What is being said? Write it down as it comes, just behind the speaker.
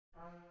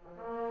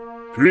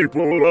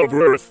People of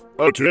Earth,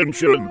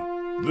 attention!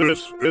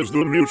 This is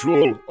the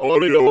Mutual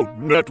Audio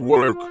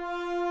Network.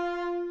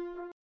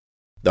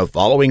 The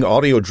following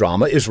audio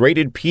drama is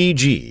rated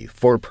PG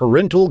for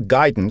parental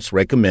guidance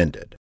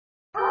recommended.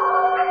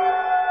 My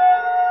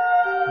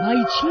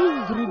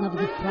children of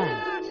the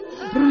fright,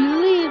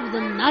 relive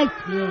the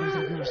nightmares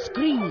of your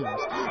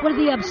screams, where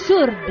the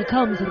absurd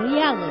becomes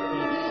reality,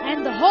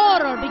 and the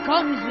horror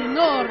becomes the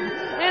norm,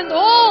 and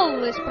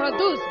all is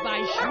produced by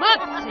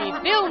schmutzy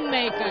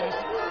filmmakers.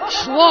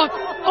 Schlock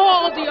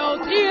Audio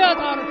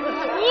Theater,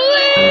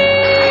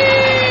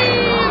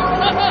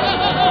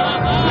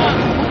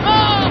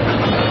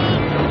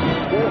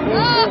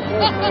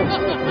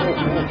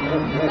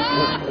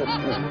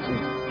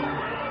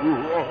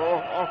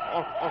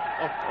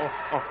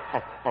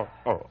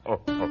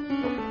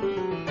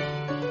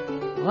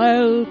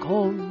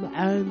 Welcome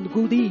and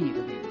good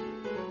evening.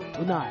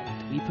 Tonight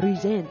we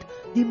present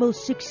the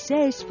most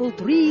successful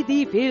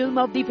 3D film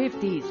of the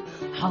 50s,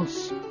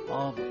 House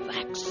of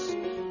Wax.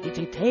 It's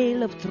a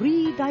tale of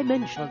 3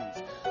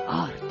 dimensions,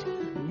 art,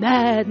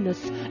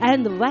 madness,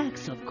 and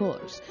wax, of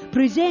course,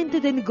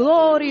 presented in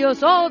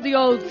glorious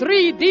audio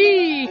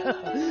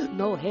 3D.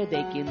 No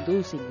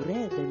headache-inducing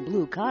red and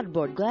blue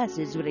cardboard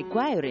glasses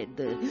required.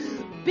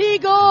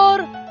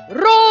 Vigor,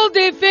 roll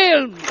the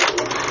film!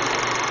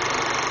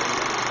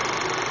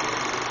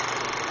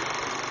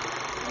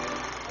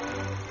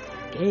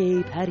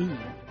 Gay Paris,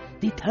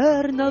 the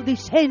turn of the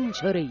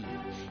century.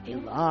 A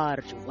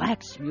large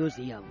wax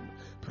museum.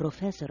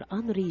 Professor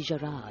Henri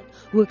Gerard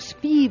works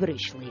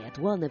feverishly at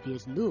one of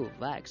his new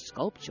wax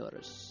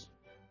sculptures.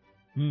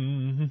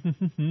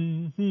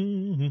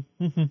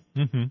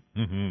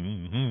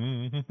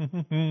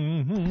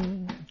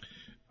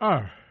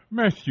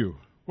 Matthew,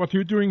 what are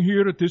you doing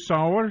here at this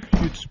hour?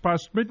 It's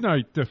past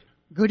midnight.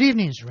 Good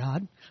evening,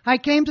 Gerard. I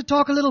came to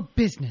talk a little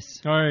business.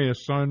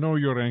 Yes, I know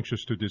you're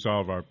anxious to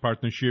dissolve our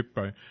partnership.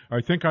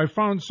 I think I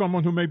found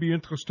someone who may be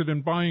interested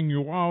in buying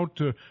you out,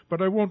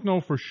 but I won't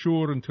know for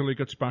sure until he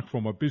gets back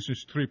from a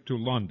business trip to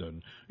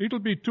London. It'll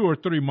be 2 or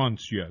 3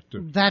 months yet.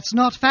 That's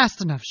not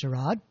fast enough,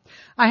 Gerard.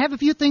 I have a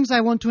few things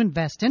I want to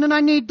invest in, and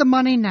I need the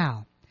money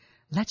now.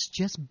 Let's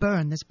just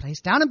burn this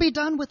place down and be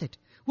done with it.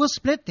 We'll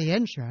split the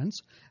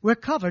insurance. We're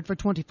covered for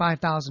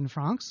 25,000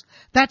 francs.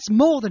 That's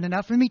more than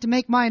enough for me to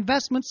make my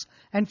investments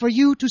and for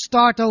you to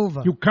start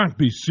over. You can't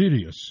be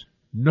serious.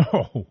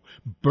 No.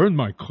 Burn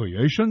my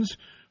creations?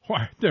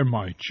 Why, they're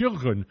my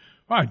children.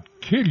 I'd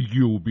kill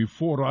you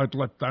before I'd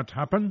let that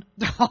happen.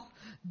 Oh,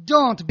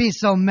 don't be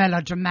so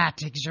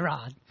melodramatic,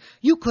 Gerard.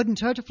 You couldn't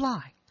hurt a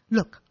fly.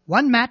 Look,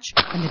 one match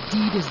and the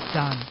deed is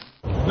done.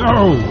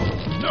 No!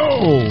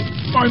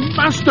 My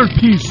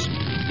masterpiece!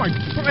 My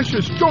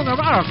precious Joan of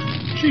Arc!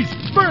 She's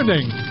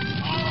burning!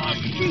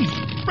 She's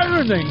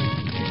burning!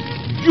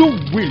 You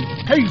will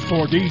pay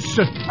for this!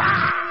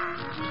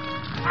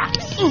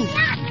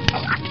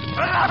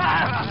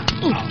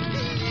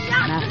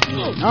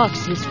 Matthew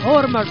knocks his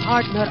former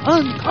partner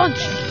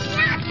unconscious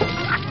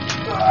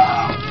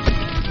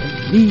and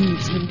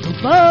leaves him to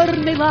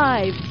burn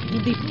alive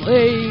in the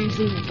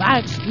blazing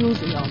wax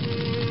museum.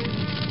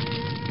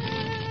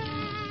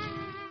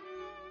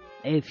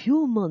 A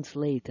few months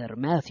later,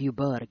 Matthew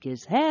Burke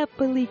is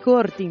happily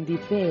courting the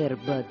fair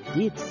but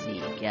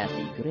ditzy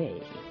Kathy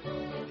Gray.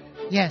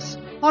 Yes,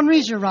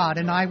 Henri Gerard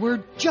and I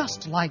were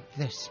just like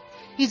this.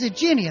 He's a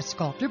genius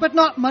sculptor, but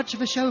not much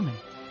of a showman.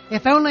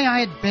 If only I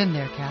had been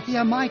there, Kathy,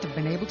 I might have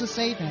been able to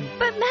save him.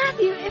 But,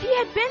 Matthew, if you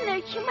had been there,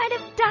 you might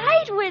have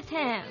died with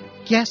him.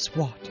 Guess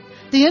what?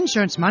 The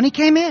insurance money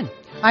came in.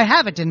 I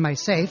have it in my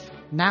safe.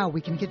 Now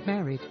we can get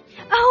married.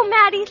 Oh,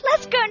 Maddie,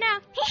 let's go now.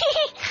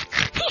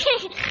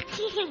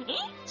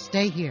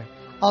 Stay here.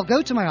 I'll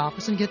go to my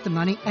office and get the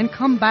money and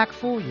come back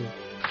for you.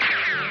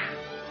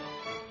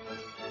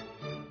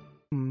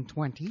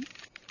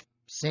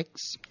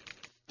 26,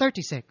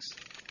 36.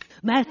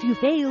 Matthew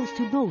fails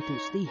to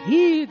notice the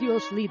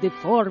hideously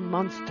deformed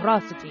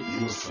monstrosity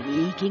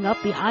sneaking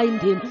up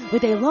behind him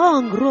with a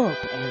long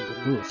rope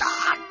and noose.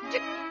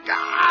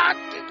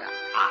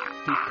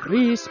 The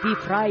crispy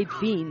fried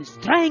fiend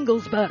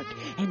strangles Burke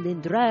and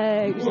then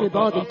drags the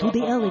body to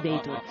the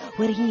elevator,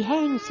 where he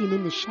hangs him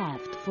in the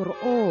shaft for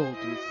all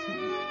to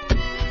see.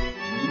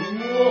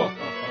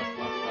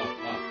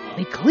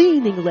 The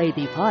cleaning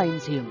lady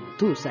finds him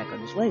 2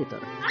 seconds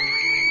later.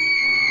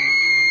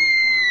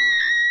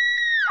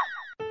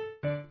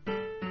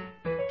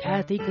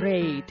 Kathy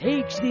Gray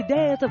takes the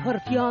death of her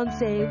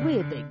fiancé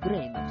with a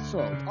grain of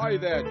salt. Hi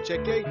there,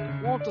 chickie.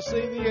 Want to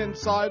see the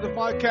inside of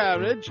my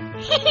carriage?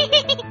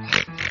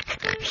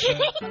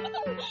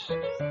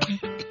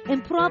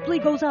 And promptly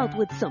goes out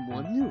with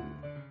someone new.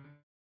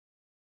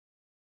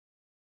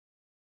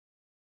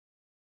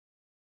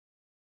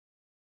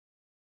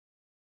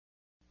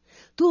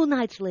 Two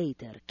nights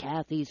later,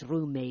 Kathy's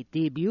roommate,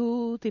 the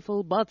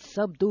beautiful but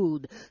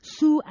subdued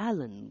Sue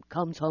Allen,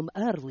 comes home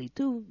early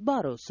to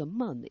borrow some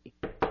money.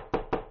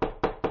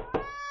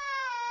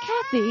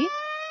 Kathy,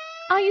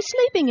 are you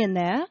sleeping in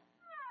there?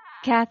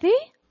 Kathy?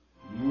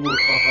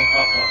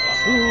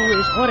 Sue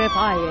is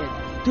horrified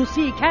to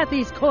see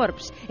Kathy's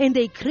corpse and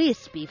a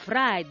crispy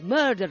fried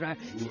murderer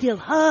still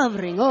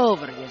hovering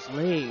over his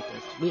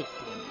latest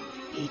victim.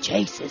 He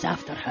chases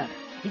after her.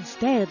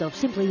 Instead of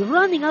simply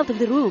running out of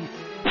the room,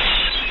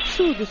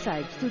 Sue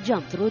decides to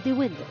jump through the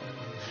window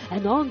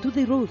and onto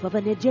the roof of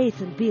an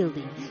adjacent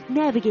building,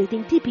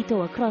 navigating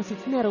tippy-toe across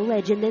its narrow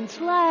ledge, and then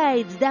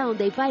slides down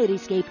the fire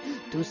escape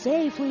to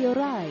safely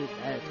arrive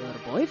at her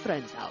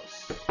boyfriend's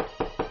house.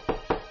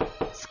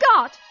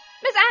 Scott!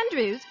 Miss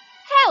Andrews!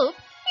 Help!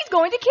 He's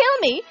going to kill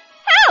me!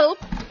 Help!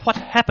 What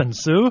happened,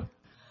 Sue?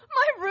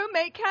 My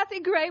roommate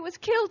Kathy Gray was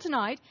killed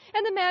tonight,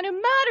 and the man who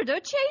murdered her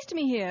chased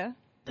me here.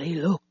 They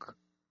look,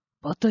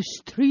 but the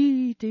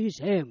street is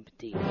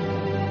empty.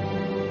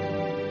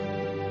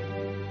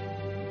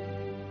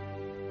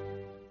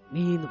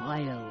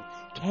 Meanwhile,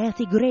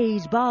 Kathy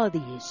Gray's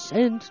body is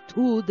sent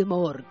to the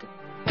morgue.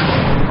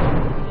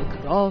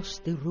 Across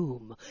the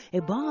room,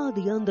 a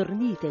body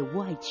underneath a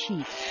white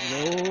sheet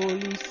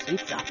slowly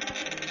sits up,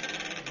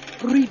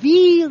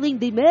 revealing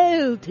the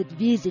melted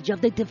visage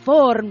of the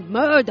deformed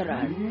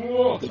murderer.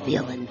 The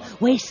villain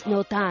wastes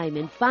no time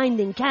in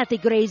finding Kathy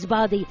Gray's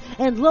body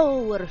and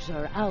lowers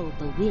her out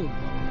the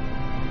window.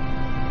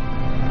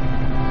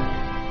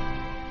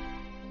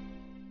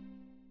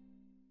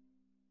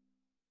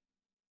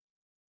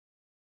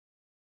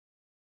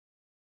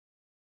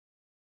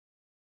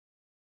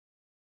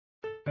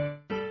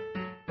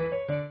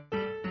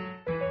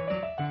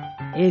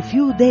 A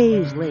few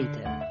days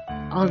later,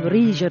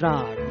 Henri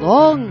Girard,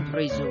 long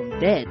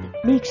presumed dead,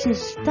 makes his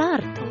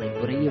startling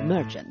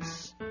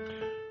reemergence.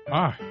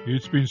 Ah,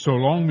 it's been so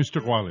long,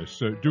 Mr. Wallace.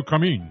 Do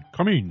come in.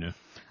 Come in.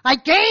 I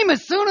came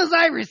as soon as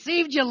I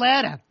received your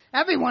letter.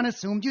 Everyone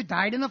assumed you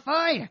died in the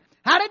fire.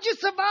 How did you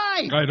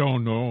survive? I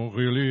don't know,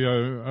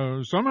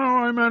 really.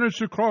 Somehow I managed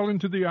to crawl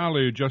into the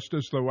alley just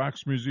as the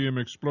wax museum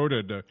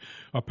exploded.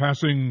 A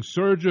passing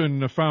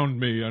surgeon found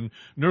me and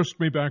nursed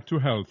me back to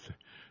health.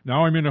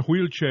 Now I'm in a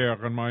wheelchair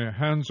and my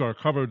hands are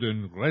covered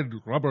in red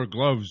rubber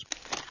gloves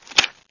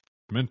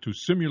meant to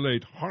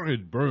simulate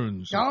horrid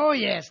burns. Oh,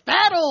 yes,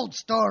 that old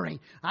story.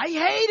 I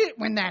hate it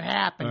when that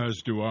happens.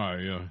 As do I.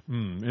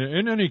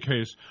 In any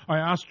case, I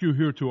ask you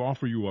here to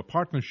offer you a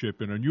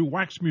partnership in a new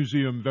wax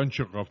museum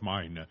venture of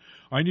mine.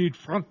 I need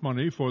front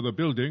money for the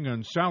building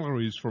and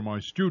salaries for my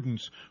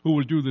students who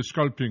will do the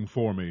sculpting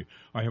for me.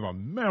 I have a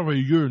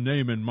merry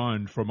name in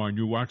mind for my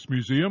new wax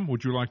museum.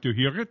 Would you like to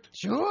hear it?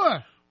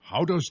 Sure.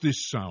 How does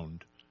this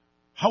sound?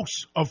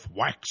 House of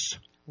Wax.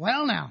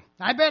 Well, now,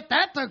 I bet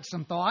that took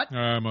some thought.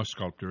 I'm a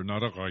sculptor,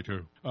 not a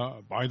writer.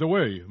 By the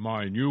way,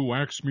 my new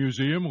wax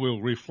museum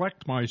will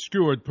reflect my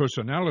Stewart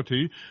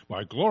personality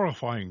by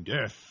glorifying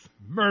death,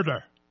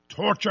 murder,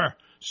 torture,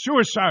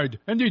 suicide,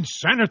 and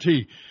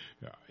insanity.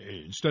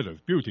 Instead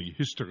of beauty,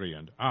 history,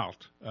 and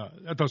art.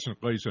 That doesn't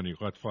raise any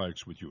red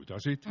flags with you,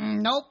 does it?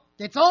 Nope.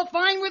 It's all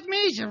fine with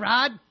me,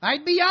 Girard.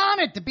 I'd be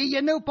honored to be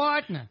your new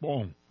partner.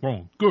 Bon,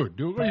 good.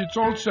 It's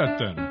all set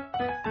then.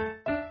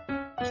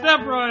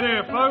 Step right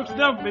here, folks.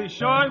 Don't be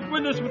shy.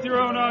 Witness with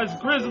your own eyes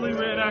grisly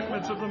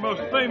reenactments of the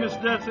most famous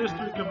deaths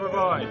history can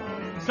provide.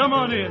 Come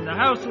on in. The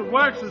House of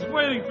Wax is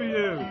waiting for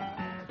you.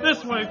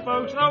 This way,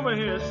 folks. Over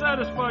here.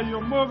 Satisfy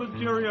your morbid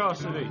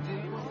curiosity.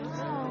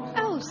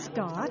 Oh,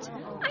 Scott,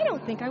 I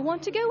don't think I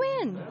want to go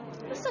in.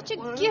 You're such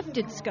a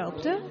gifted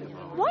sculptor.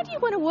 Why do you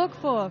want to work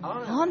for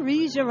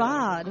Henri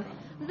Girard?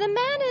 The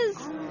man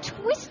is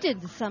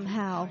twisted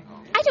somehow.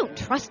 I don't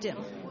trust him.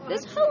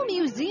 This whole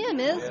museum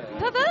is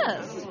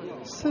perverse.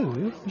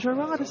 Sue,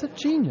 Girard is a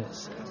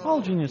genius.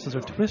 All geniuses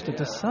are twisted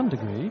to some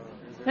degree.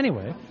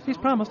 Anyway, he's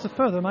promised to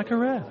further my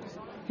career.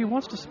 He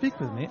wants to speak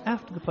with me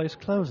after the place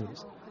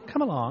closes.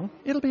 Come along.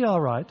 It'll be all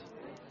right.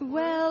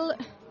 Well,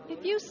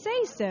 if you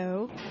say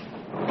so.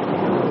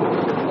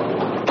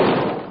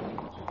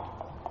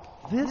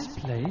 This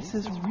place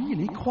is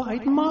really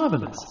quite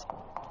marvelous.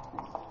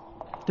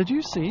 Did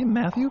you see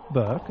Matthew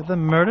Burke, the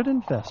murdered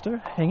investor,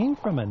 hanging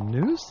from a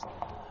noose?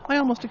 I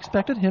almost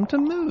expected him to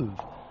move.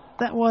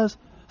 That was...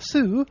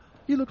 Sue,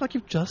 you look like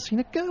you've just seen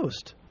a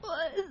ghost.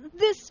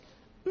 This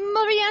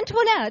Marie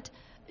Antoinette,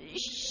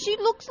 she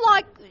looks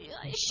like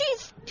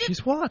she's...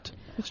 She's what?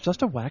 It's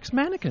just a wax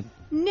mannequin.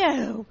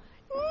 No,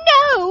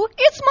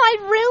 it's my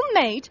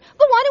roommate,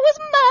 the one who was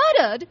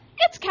murdered.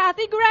 It's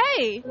Kathy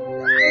Gray.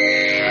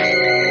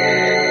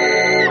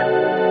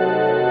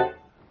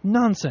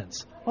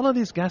 Nonsense. All of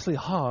these ghastly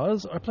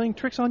horrors are playing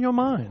tricks on your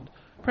mind.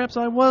 Perhaps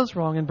I was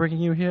wrong in bringing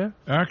you here.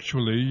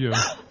 Actually,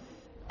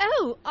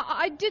 Oh,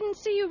 I didn't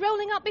see you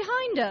rolling up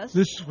behind us.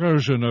 This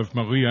version of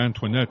Marie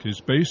Antoinette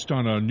is based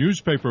on a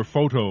newspaper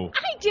photo.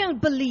 I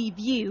don't believe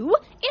you.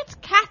 It's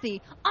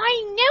Kathy.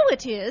 I know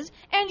it is.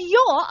 And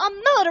you're a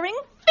murdering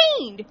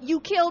fiend. You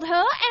killed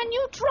her and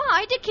you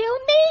tried to kill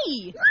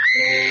me.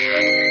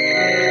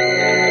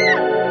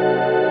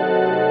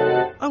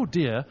 Oh,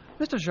 dear.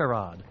 Mr.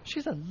 Girard,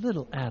 she's a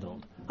little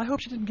addled. I hope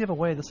she didn't give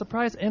away the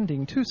surprise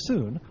ending too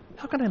soon.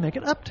 How can I make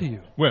it up to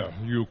you? Well,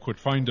 you could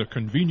find a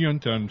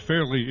convenient and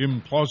fairly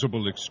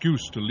implausible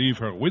excuse to leave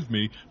her with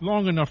me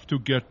long enough to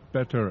get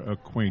better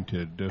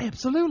acquainted.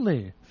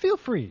 Absolutely. Feel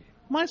free.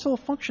 My sole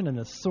function in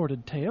this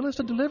sordid tale is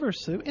to deliver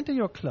Sue into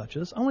your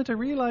clutches, only to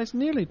realize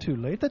nearly too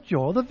late that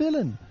you're the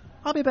villain.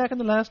 I'll be back in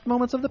the last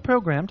moments of the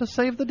program to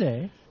save the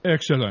day.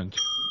 Excellent.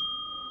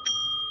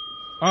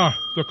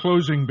 The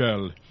closing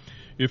bell.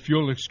 If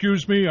you'll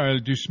excuse me, I'll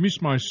dismiss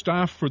my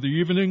staff for the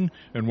evening,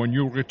 and when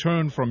you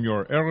return from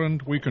your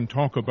errand, we can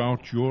talk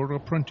about your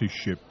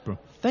apprenticeship.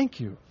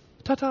 Thank you.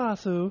 Ta-ta,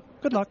 Sue.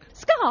 Good luck.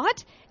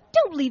 Scott,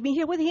 don't leave me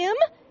here with him.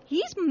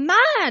 He's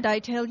mad, I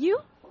tell you.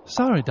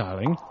 Sorry,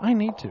 darling. I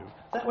need to.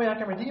 That way I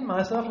can redeem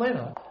myself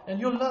later, and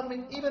you'll love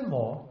me even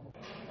more.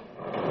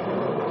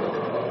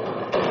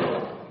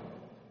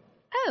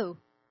 Oh,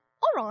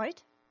 all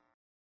right.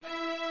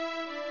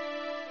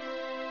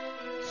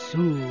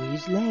 Sue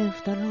is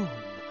left alone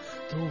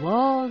to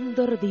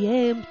wander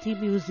the empty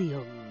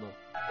museum.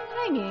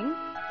 Hanging.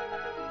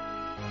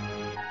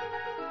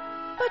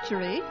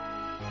 Butchery.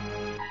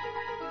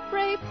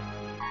 Rape.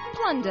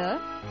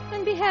 Plunder.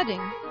 And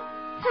beheading.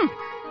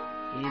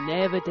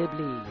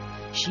 Inevitably,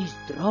 she's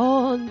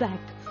drawn back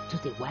to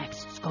the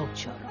wax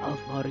sculpture of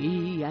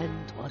Marie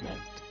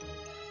Antoinette.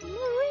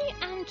 Marie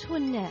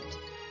Antoinette.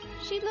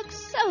 She looks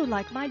so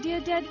like my dear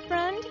dead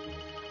friend.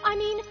 I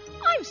mean,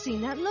 I've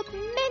seen that look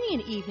many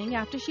an evening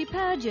after she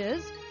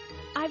purges.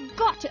 I've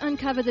got to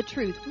uncover the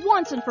truth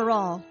once and for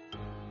all.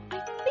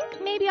 I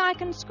think maybe I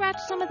can scratch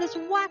some of this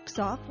wax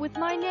off with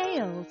my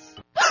nails.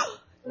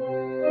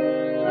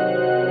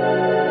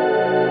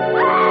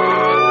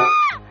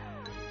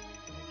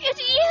 It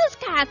is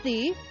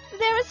Kathy.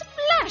 There is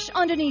flesh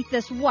underneath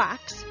this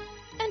wax.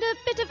 And a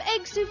bit of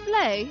egg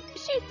souffle.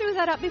 She threw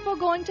that up before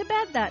going to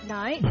bed that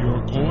night.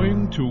 You're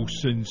going to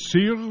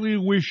sincerely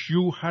wish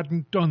you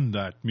hadn't done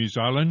that, Miss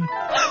Allen.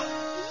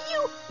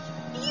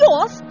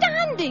 You're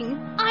standing.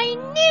 I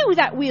knew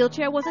that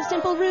wheelchair was a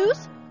simple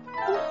ruse.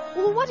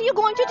 What are you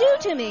going to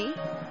do to me?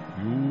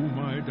 You,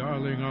 my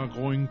darling, are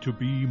going to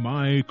be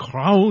my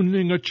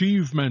crowning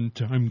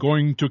achievement. I'm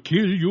going to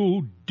kill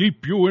you,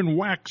 dip you in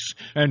wax,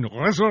 and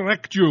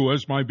resurrect you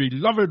as my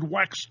beloved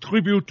wax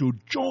tribute to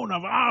Joan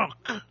of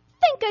Arc.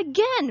 Think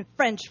again,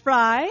 French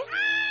fry.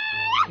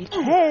 A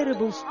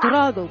terrible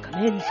struggle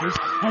commences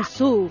as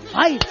Sue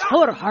fights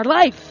for her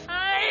life.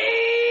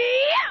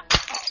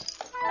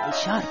 A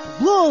sharp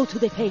blow to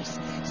the face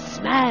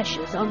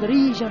smashes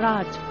Henri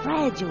Gerard's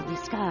fragile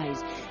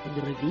disguise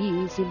and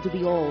reveals him to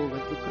be all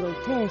of the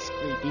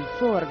grotesquely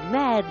deformed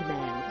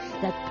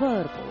madman that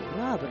purple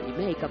robbery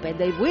makeup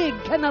and a wig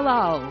can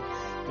allow.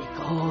 The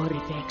gore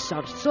effects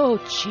are so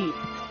cheap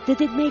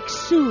that it makes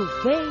Sue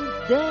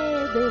faint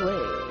dead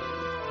away.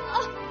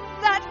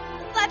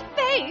 That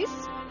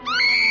face!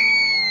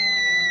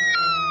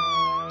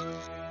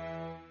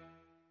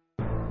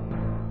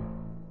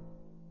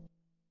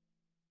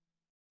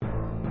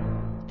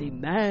 The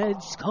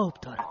mad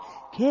sculptor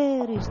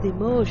carries the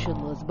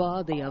motionless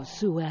body of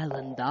Sue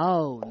Ellen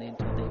down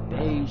into the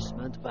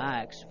basement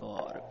wax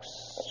works.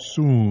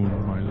 Soon,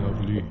 my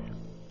lovely,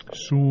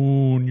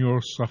 soon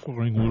your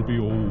suffering will be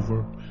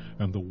over,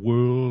 and the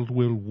world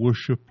will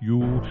worship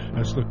you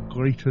as the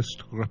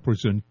greatest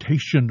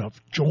representation of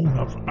Joan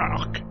of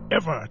Arc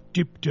ever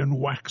dipped in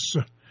wax.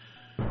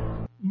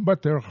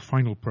 But there are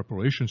final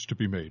preparations to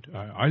be made.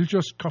 I'll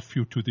just cuff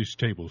you to this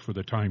table for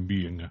the time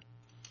being.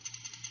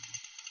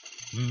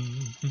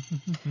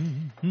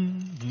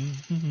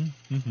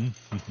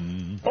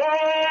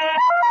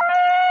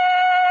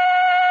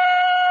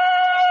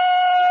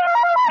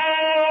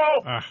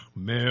 Ah,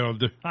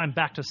 merde. I'm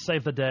back to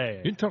save the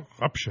day.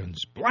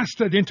 Interruptions.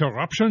 Blasted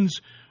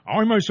interruptions. How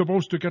am I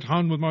supposed to get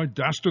on with my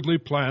dastardly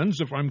plans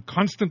if I'm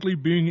constantly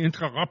being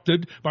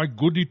interrupted by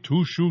goody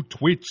two-shoe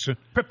twits?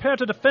 Prepare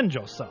to defend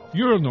yourself.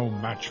 You're no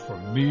match for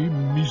me,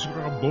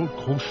 miserable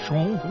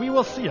cochon. We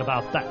will see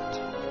about that.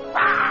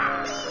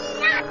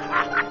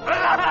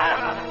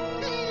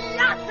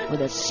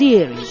 With a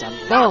series of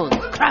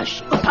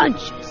bone-crushing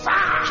punches,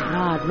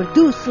 Gerard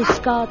reduces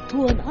Scott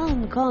to an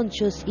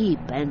unconscious heap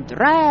and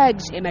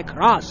drags him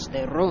across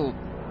the room.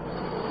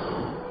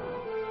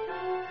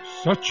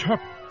 Such a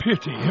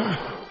pity.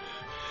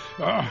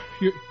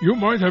 You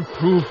might have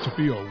proved to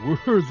be a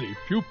worthy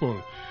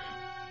pupil.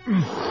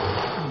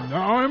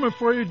 Now I'm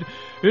afraid,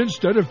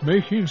 instead of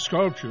making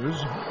sculptures,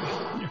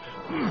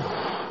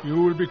 you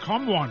will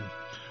become one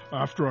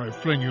after I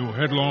fling you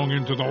headlong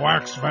into the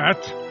wax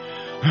vat.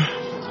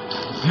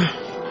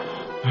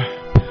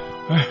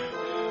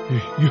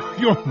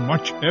 You're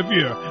much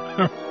heavier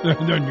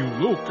than you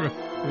look.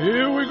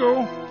 Here we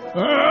go.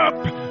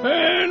 Up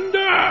and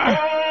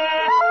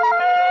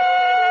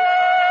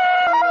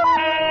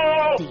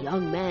The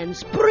young man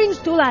springs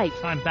to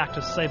life. I'm back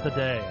to save the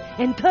day.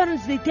 And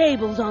turns the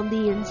tables on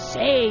the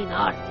insane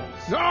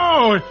artist.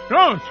 No,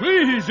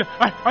 please.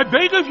 I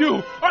beg of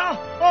you.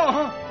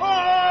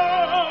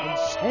 And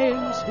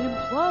sends him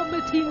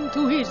plummeting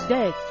to his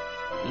death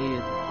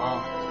in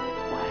hot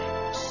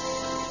wax.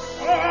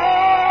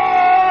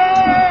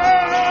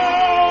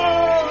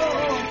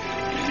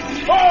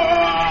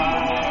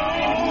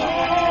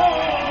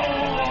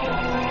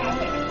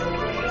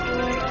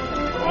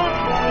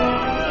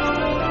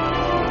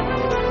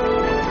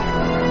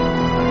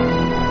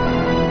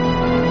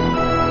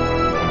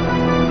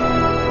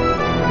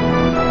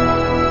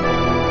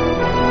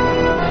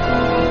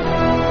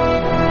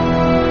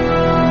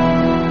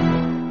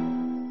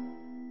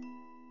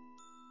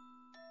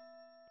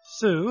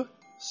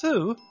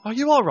 Sue, are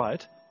you all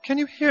right? Can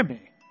you hear me?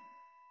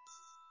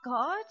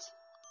 Scott?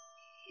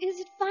 Is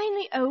it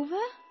finally over?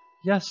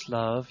 Yes,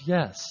 love,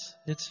 yes.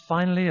 It's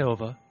finally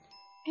over.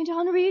 And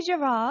Henri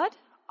Gerard?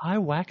 I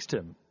waxed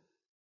him.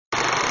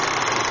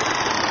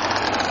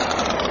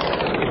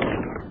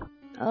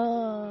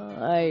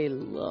 I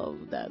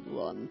love that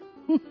one.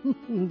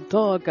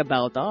 Talk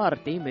about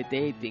art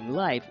imitating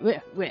life.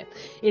 Well,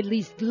 at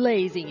least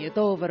glazing it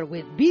over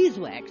with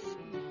beeswax.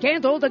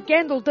 Can't hold a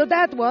candle to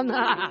that one.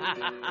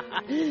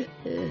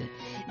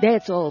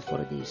 That's all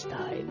for this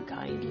time,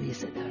 kind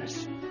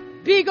listeners.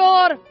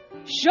 Bigor,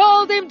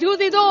 show them to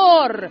the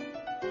door.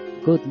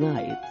 Good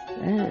night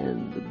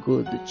and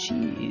good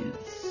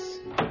cheese.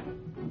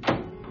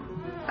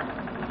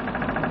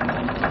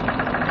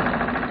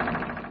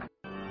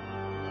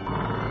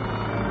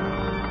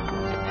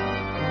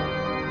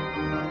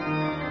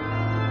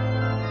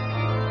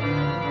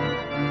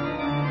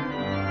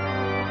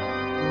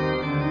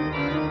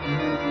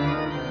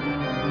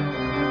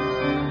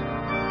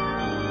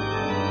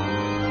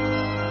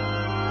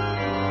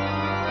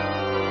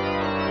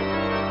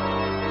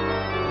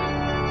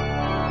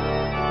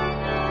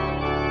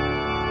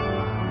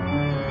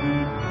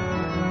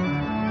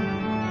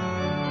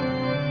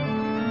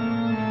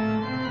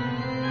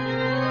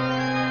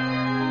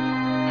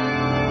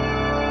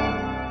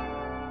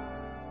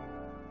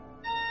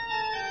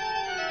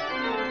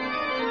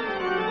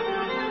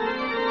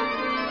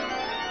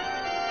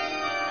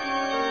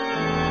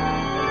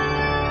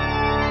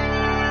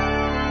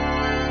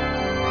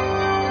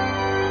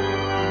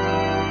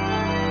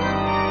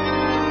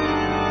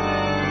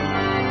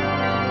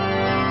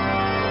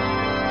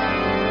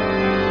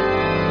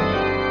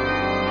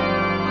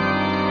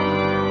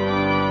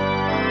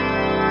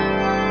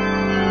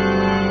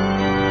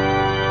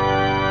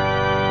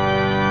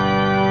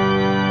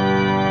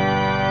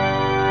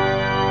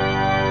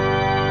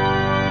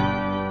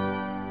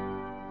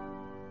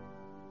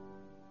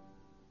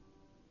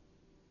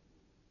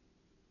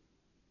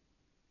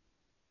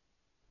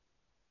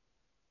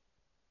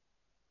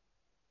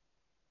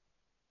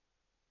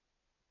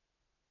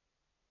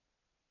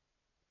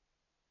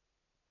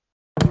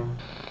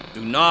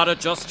 Do not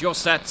adjust your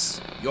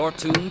sets. You're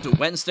tuned to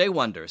Wednesday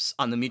Wonders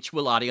on the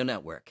Mutual Audio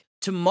Network.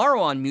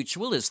 Tomorrow on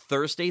Mutual is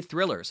Thursday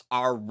Thrillers,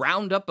 our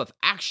roundup of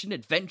action,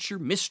 adventure,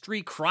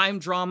 mystery, crime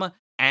drama,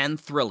 and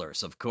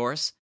thrillers, of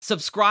course.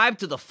 Subscribe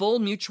to the full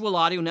Mutual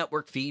Audio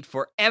Network feed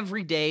for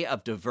every day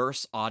of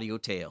diverse audio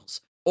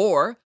tales.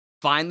 Or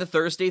find the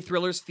Thursday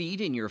Thrillers feed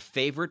in your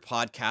favorite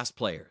podcast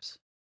players.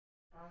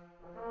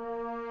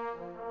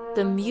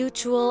 The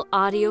Mutual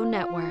Audio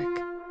Network.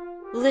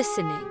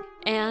 Listening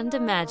and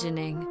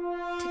imagining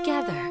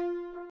together.